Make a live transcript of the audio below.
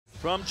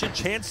From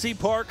Chachansey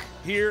Park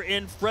here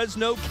in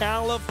Fresno,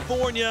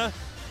 California,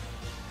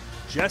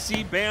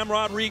 Jesse Bam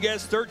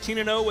Rodriguez,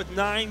 13-0 with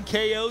 9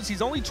 KOs.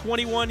 He's only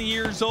 21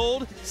 years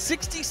old,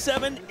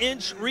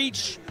 67-inch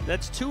reach.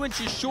 That's 2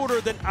 inches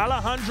shorter than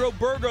Alejandro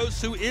Burgos,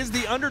 who is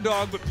the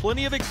underdog, but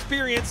plenty of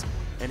experience,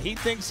 and he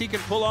thinks he can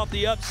pull off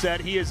the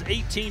upset. He is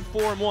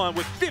 18-4-1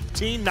 with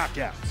 15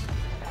 knockouts.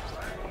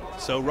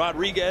 So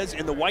Rodriguez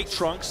in the white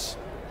trunks,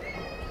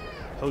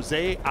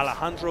 Jose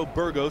Alejandro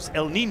Burgos,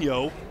 El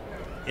Nino,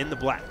 in the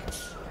black.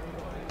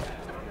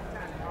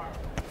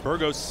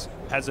 Burgos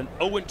has an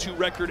 0-2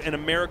 record in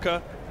America.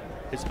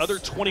 His other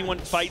 21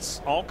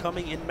 fights all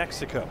coming in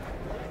Mexico.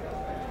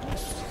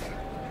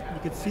 You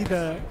can see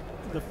the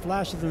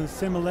flashes and the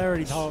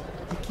similarities, how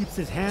he keeps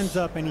his hands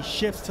up and he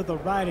shifts to the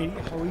right, and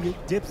how he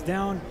dips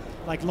down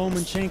like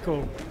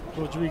Lomachenko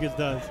Rodriguez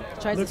does.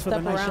 Tries to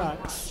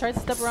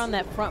step around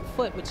that front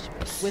foot, which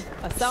with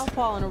a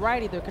southpaw and a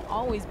righty, there can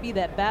always be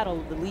that battle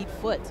of the lead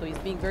foot. So he's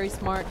being very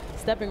smart,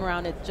 stepping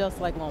around it just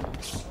like Loma.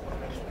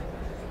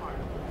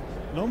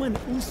 Loma and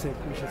Usyk,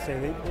 we should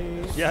say.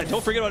 Yeah,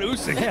 don't forget about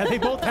Usyk. Yeah, they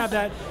both have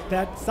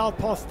that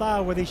southpaw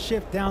style where they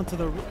shift down to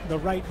the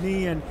right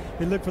knee and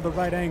they look for the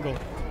right angle.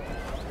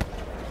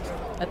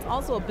 That's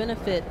also a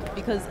benefit,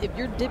 because if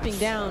you're dipping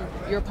down,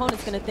 your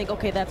opponent's going to think,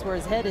 okay, that's where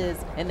his head is,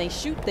 and they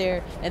shoot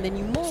there, and then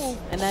you move,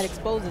 and that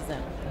exposes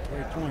them.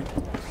 Great point.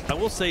 I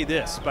will say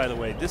this, by the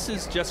way, this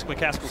is Jessica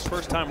McCaskill's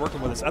first time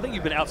working with us. I think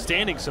you've been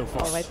outstanding so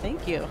far. All right,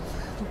 thank you.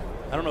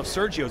 I don't know if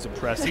Sergio's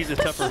impressed. He's a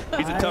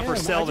tougher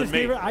sell than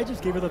me. I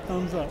just gave her the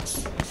thumbs up.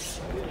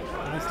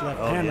 Nice left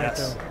hand right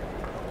there.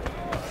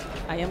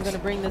 I am going to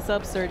bring this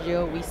up,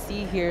 Sergio. We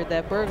see here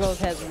that Burgos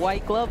has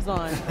white gloves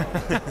on.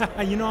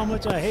 You know how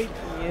much I hate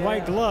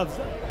white gloves.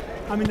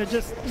 I mean, they're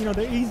just, you know,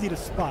 they're easy to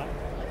spot.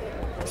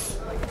 Nice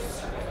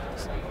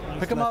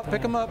pick him up,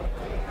 pick him up.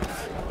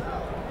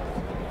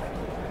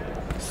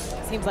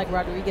 Seems like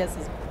Rodriguez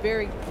is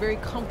very, very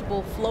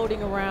comfortable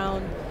floating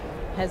around,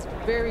 has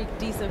very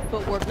decent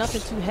footwork,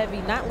 nothing too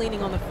heavy, not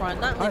leaning on the front,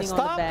 not leaning on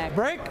the back.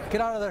 Break, get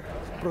out of there.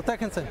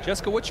 Protéjense.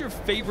 Jessica, what's your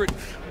favorite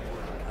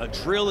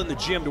drill in the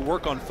gym to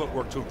work on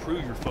footwork, to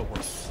improve your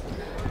footwork?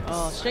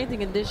 Strength and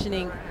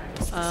conditioning.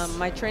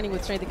 My training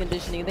with strength and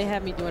conditioning, they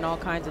have me doing all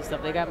kinds of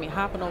stuff. They got me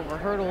hopping over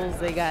hurdles.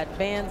 They got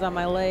bands on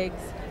my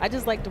legs. I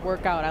just like to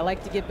work out. I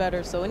like to get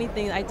better. So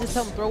anything, I just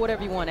tell them, throw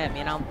whatever you want at me,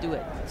 and I'll do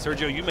it.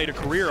 Sergio, you made a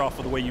career off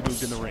of the way you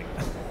moved in the ring.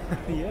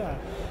 Yeah.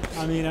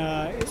 I mean,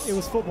 it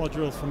was football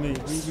drills for me.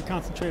 We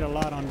concentrate a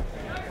lot on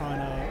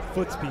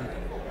foot speed.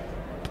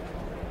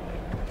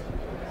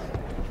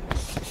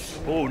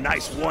 Oh,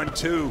 nice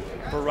 1-2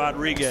 for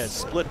Rodriguez.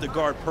 Split the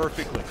guard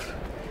perfectly.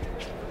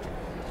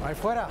 Right,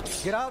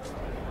 fuera. Get out.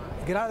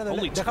 Get out of the.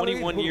 Only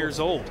 21 years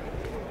old.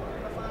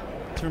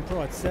 Turned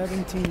pro at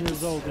 17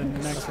 years old in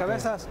Mexico.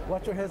 Cabezas.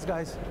 Watch your heads,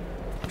 guys.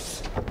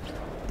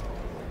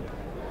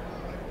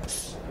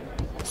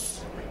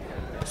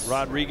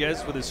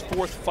 Rodriguez with his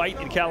 4th fight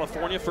in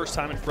California, first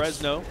time in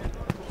Fresno.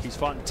 He's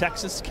fought in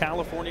Texas,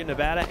 California,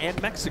 Nevada, and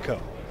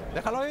Mexico.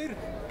 Déjalo ir.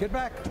 Get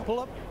back.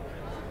 Pull up.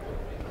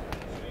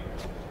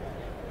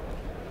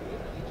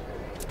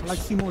 I like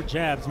to see more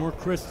jabs, more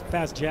crisp,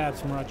 fast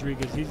jabs from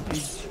Rodriguez.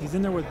 He's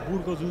in there with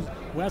Burgos,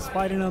 who has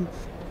fighting him.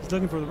 He's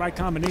looking for the right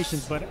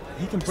combinations, but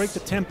he can break the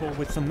tempo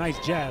with some nice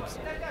jabs.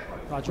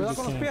 Rodriguez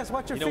can.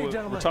 Watch your feet,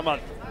 gentlemen. We're talking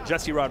about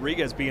Jesse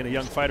Rodriguez being a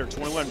young fighter,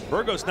 21.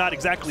 Burgos not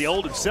exactly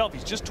old himself.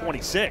 He's just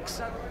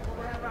 26.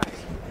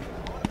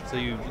 So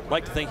you'd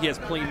like to think he has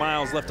plenty of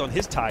miles left on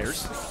his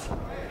tires.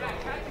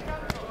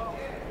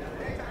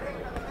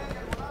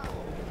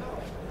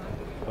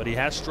 But he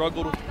has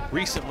struggled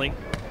recently.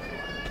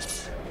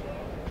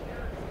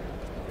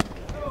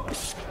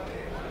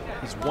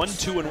 He's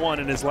 1-2-1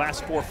 in his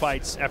last 4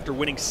 fights after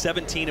winning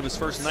 17 of his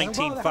first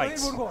 19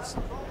 fights.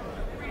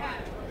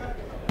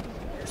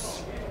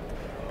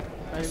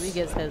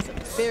 Rodriguez has a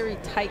very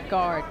tight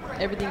guard.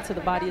 Everything to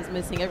the body is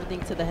missing. Everything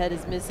to the head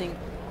is missing.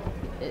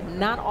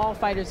 Not all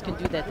fighters can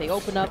do that. They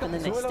open up and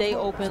then they stay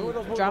open,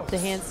 drop the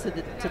hands to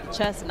the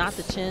chest, not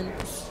the chin.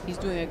 He's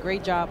doing a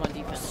great job on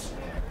defense.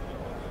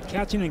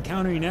 Catching and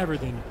countering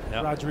everything,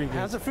 Rodriguez.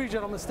 Hands are free,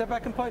 gentlemen. Step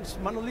back and punch.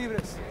 Mano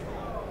libres.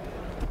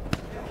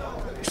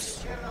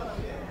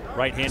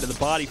 Right hand to the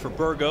body for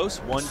Burgos,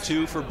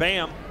 1-2 for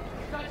Bam.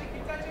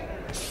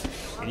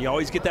 And you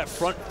always get that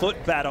front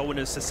foot battle when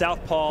it's a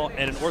southpaw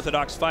and an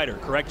orthodox fighter,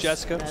 correct,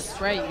 Jessica?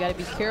 That's right. You got to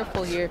be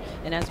careful here.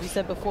 And as we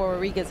said before,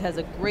 Rodriguez has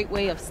a great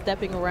way of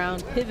stepping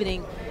around,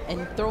 pivoting,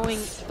 and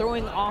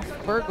throwing off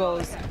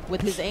Burgos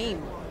with his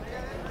aim.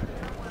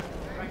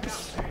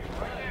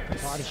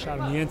 Body shot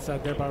on the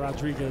inside there by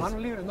Rodriguez.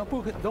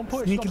 Don't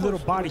push. Sneaky little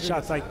body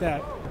shots like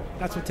that.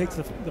 That's what takes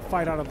the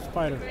fight out of the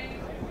fighter.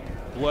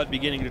 Blood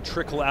beginning to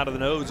trickle out of the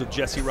nose of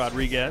Jesse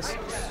Rodriguez.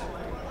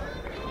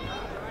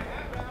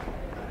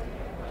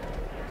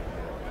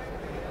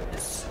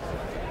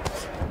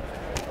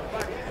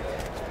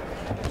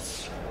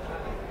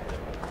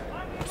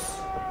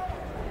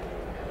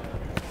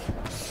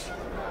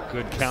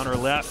 Good counter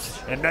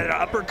left, and then an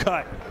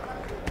uppercut.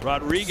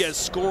 Rodriguez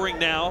scoring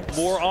now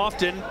more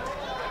often.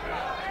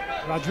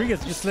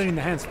 Rodriguez just letting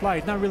the hands fly.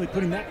 He's not really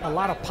putting a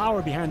lot of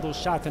power behind those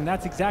shots, and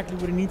that's exactly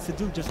what he needs to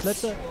do. Just let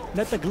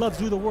the gloves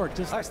do the work.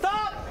 Just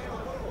stop.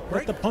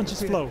 Let the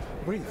punches flow.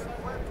 Breathe.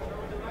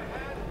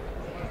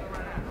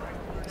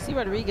 See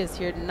Rodriguez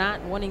here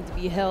not wanting to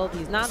be held.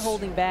 He's not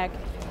holding back.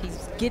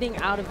 He's getting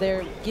out of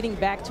there, getting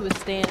back to his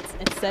stance,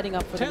 and setting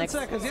up for the next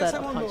set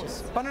of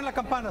punches. Ponen la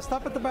campana.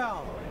 Stop at the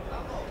bell.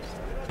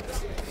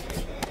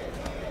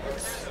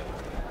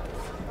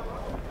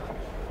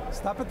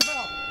 Stop at the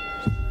bell.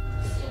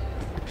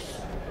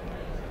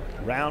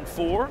 Round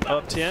 4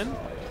 of 10.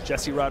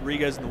 Jesse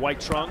Rodriguez in the white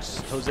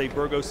trunks, Jose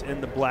Burgos in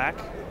the black.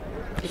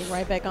 Getting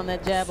right back on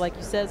that jab, like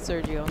you said,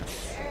 Sergio.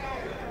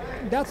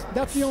 That's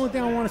the only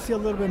thing I want to see a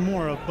little bit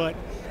more of. But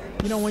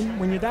you know,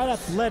 when you're that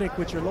athletic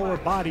with your lower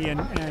body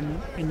and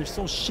you're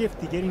so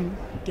shifty, getting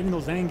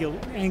those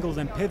angles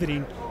and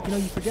pivoting, you know,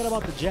 you forget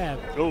about the jab.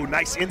 Oh,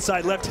 nice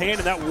inside left hand,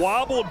 and that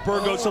wobbled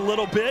Burgos a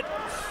little bit.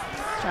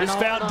 His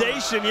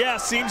foundation, yeah,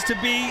 seems to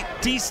be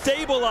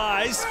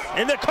destabilized.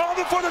 And they're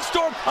calling for the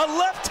storm. A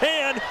left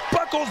hand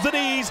buckles the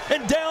knees,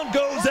 and down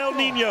goes El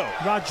Nino.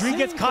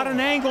 Rodriguez caught an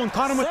angle and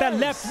caught him with that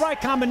left-right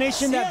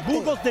combination that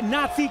Burgos did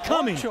not see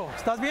coming.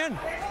 ¿Estás bien?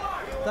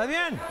 ¿Estás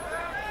bien?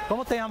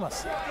 ¿Cómo te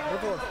llamas?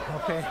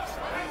 Okay.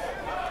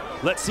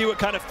 Let's see what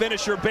kind of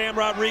finisher Bam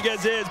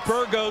Rodriguez is.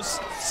 Burgos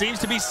seems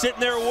to be sitting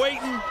there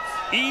waiting.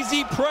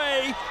 Easy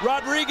prey.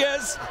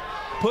 Rodriguez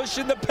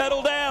pushing the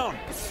pedal down.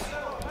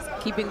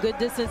 Keeping good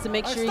distance to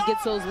make sure he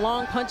gets those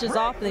long punches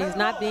off and he's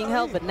not being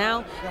held, but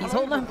now he's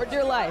holding on for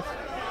dear life.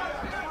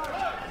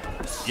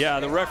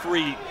 Yeah, the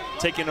referee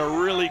taking a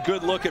really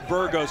good look at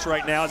Burgos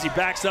right now as he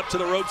backs up to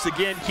the ropes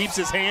again, keeps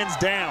his hands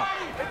down.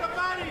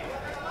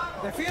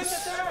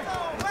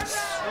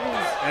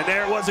 And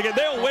there it was again.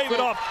 They'll wave it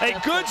off. A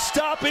good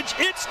stoppage.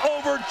 It's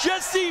over.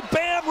 Jesse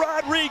Bam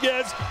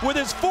Rodriguez with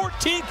his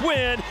 14th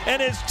win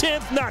and his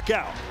 10th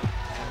knockout.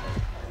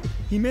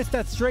 He missed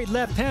that straight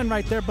left hand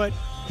right there, but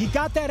he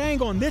got that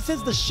angle, and this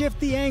is the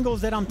shifty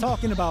angles that I'm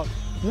talking about.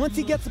 Once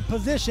he gets a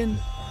position,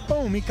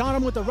 boom, he caught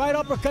him with the right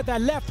uppercut,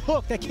 that left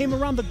hook that came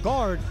around the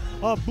guard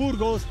of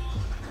Burgos.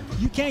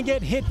 You can't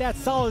get hit that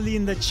solidly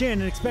in the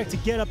chin and expect to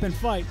get up and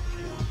fight.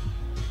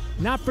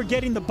 Not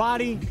forgetting the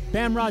body,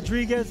 Bam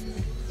Rodriguez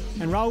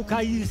and Raul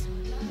Caiz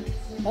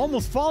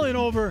almost falling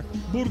over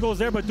Burgos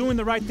there, but doing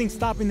the right thing,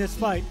 stopping this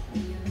fight.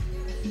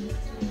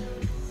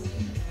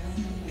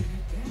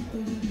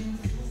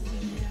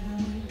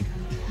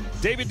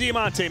 David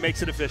Diamante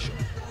makes it official.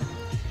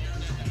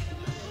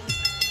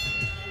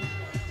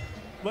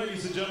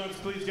 Ladies and gentlemen,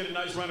 please get a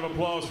nice round of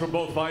applause for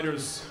both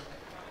fighters.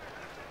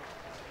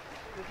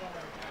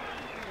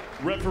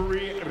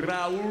 Referee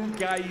Raul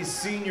Caiz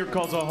Sr.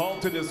 calls a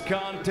halt to this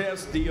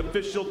contest. The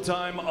official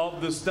time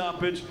of the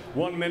stoppage,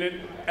 1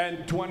 minute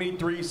and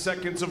 23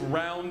 seconds of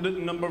round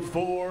number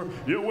 4.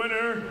 Your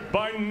winner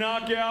by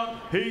knockout,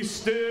 he's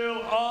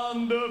still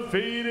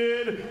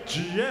undefeated,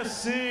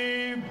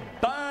 Jesse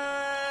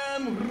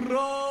Bam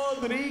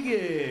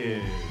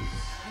Rodriguez.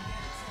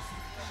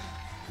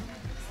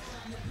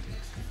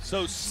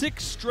 So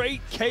 6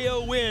 straight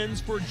KO wins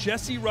for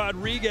Jesse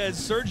Rodriguez.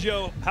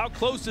 Sergio, how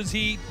close is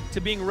he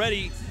to being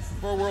ready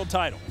for a world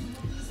title?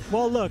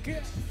 Well, look,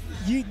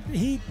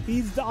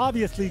 he's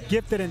obviously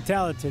gifted and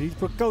talented. He's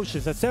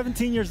precocious. At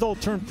 17 years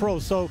old, turned pro,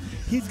 so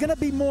he's going to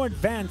be more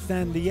advanced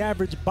than the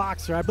average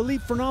boxer. I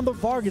believe Fernando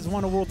Vargas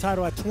won a world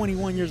title at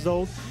 21 years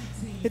old.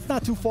 It's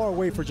not too far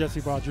away for Jesse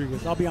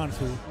Rodriguez, I'll be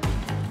honest with you.